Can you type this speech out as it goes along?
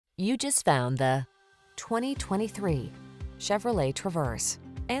You just found the 2023 Chevrolet Traverse.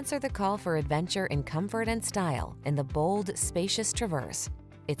 Answer the call for adventure in comfort and style in the bold, spacious Traverse.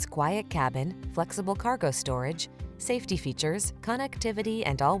 Its quiet cabin, flexible cargo storage, safety features, connectivity,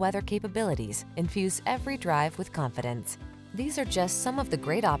 and all-weather capabilities infuse every drive with confidence. These are just some of the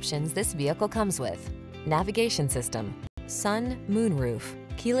great options this vehicle comes with: navigation system, sun, moon roof,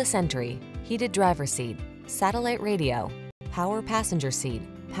 keyless entry, heated driver's seat, satellite radio, power passenger seat,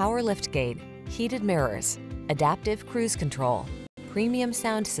 power liftgate, heated mirrors, adaptive cruise control, premium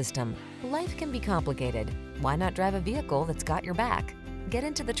sound system. Life can be complicated. Why not drive a vehicle that's got your back? Get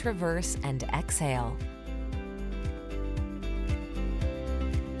into the Traverse and exhale.